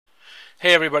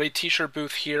Hey everybody, T-shirt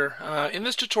booth here. In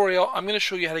this tutorial, I'm going to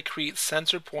show you how to create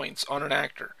sensor points on an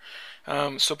actor.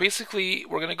 So basically,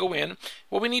 we're going to go in.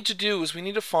 What we need to do is we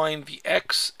need to find the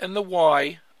X and the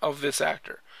Y of this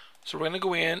actor. So we're going to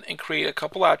go in and create a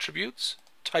couple attributes.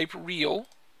 Type real.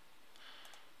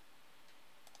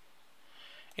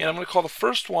 And I'm going to call the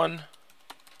first one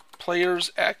players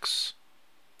X.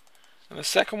 And the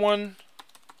second one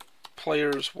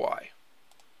players Y.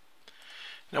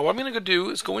 Now what I'm going to do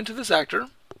is go into this actor,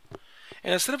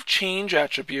 and instead of change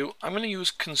attribute, I'm going to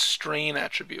use constrain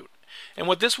attribute. And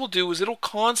what this will do is it'll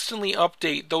constantly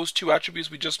update those two attributes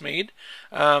we just made,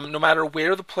 no matter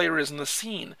where the player is in the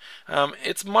scene.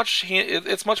 It's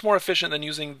much more efficient than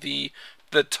using the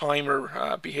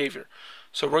timer behavior.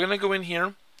 So we're going to go in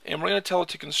here, and we're going to tell it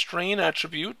to constrain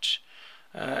attribute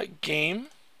game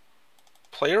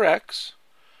player X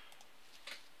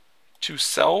to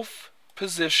self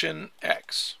position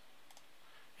X.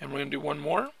 And we're going to do one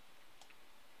more.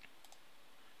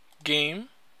 Game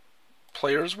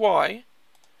players Y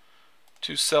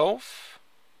to self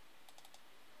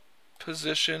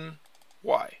position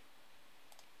Y.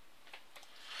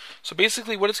 So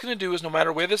basically what it's going to do is no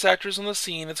matter where this actor is in the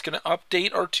scene, it's going to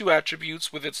update our two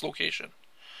attributes with its location.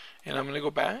 And I'm going to go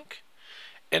back.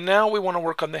 And now we want to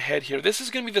work on the head here. This is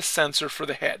going to be the sensor for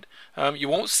the head. You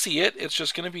won't see it. It's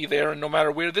just going to be there. And no matter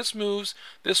where this moves,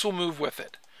 this will move with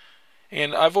it.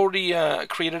 And I've already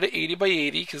created an 80 by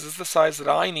 80 because it's the size that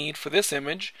I need for this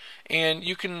image. And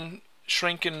you can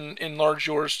shrink and enlarge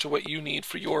yours to what you need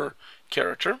for your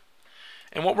character.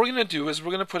 And what we're going to do is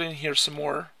we're going to put in here some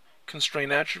more constrain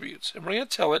attributes. And we're going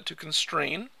to tell it to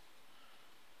constrain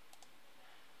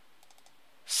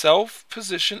self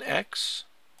position X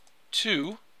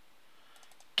to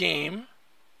game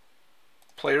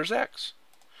players X.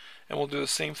 And we'll do the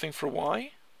same thing for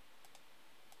Y.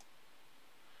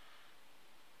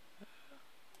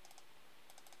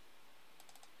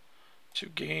 To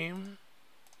game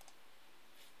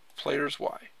players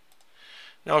Y.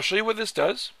 Now I'll show you what this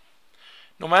does.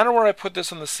 No matter where I put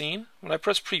this in the scene, when I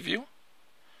press preview,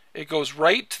 it goes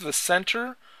right to the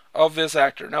center of this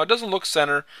actor. Now it doesn't look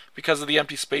center because of the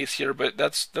empty space here, but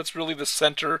that's really the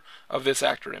center of this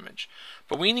actor image.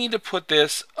 But we need to put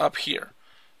this up here.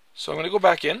 So I'm going to go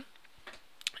back in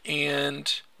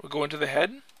and we'll go into the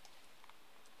head.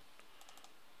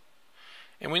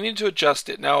 And we need to adjust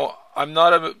it. Now I'm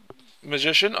not a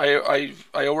magician. I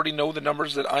already know the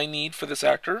numbers that I need for this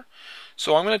actor.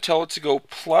 So I'm going to tell it to go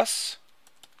plus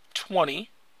 20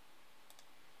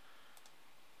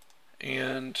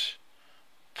 and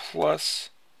plus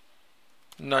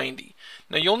 90.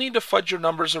 Now you'll need to fudge your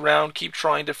numbers around, keep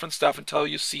trying different stuff until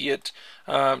you see it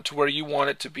to where you want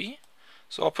it to be.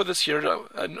 So I'll put this here.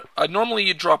 Normally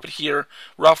you drop it here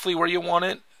roughly where you want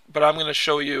it, but I'm going to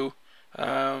show you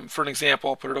for an example.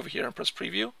 I'll put it over here and press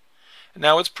preview. And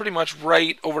now it's pretty much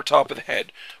right over top of the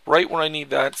head, right where I need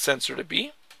that sensor to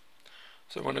be.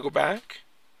 So I'm going to go back,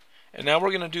 and now we're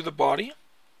going to do the body.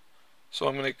 So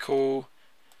I'm going to go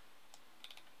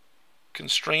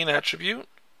constrain attribute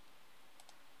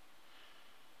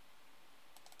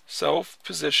self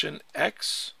position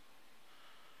X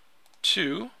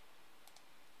to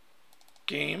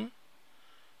game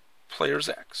players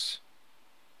X.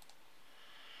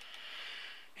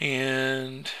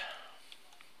 And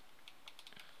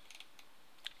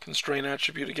constrain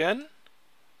attribute again,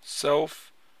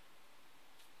 self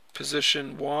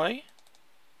position Y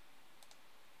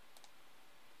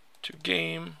to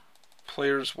game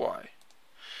players Y.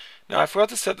 Now I forgot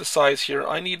to set the size here.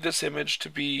 I need this image to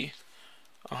be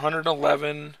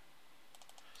 111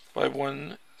 by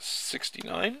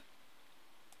 169.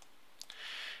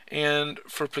 And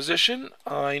for position,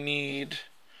 I need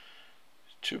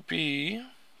to be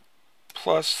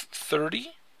plus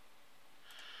 30.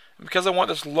 And because I want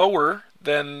this lower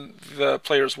than the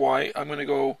player's Y, I'm going to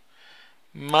go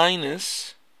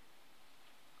minus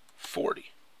 40.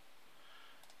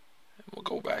 And we'll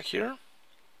go back here.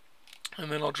 And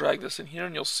then I'll drag this in here,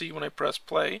 and you'll see when I press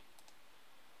play.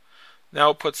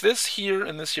 Now it puts this here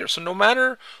and this here. So no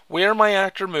matter where my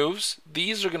actor moves,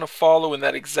 these are going to follow in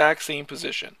that exact same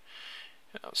position.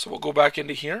 So we'll go back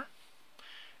into here.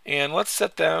 And let's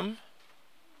set them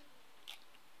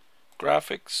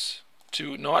graphics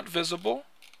to not visible.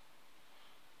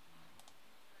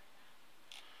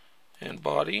 And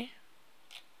body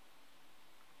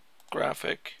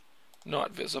graphic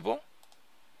not visible.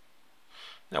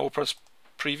 Now we'll press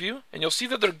preview, and you'll see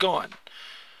that they're gone.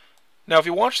 Now if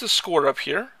you watch the score up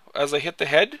here, as I hit the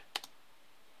head,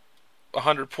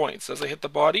 100 points. As I hit the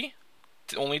body,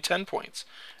 only 10 points.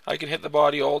 I can hit the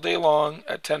body all day long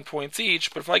at 10 points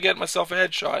each, but if I get myself a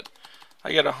headshot,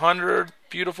 I get 100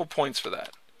 beautiful points for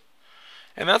that.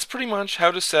 And that's pretty much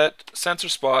how to set censor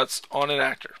spots on an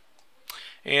actor.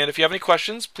 And if you have any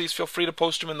questions, please feel free to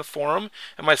post them in the forum,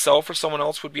 and myself or someone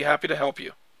else would be happy to help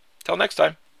you. Till next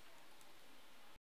time.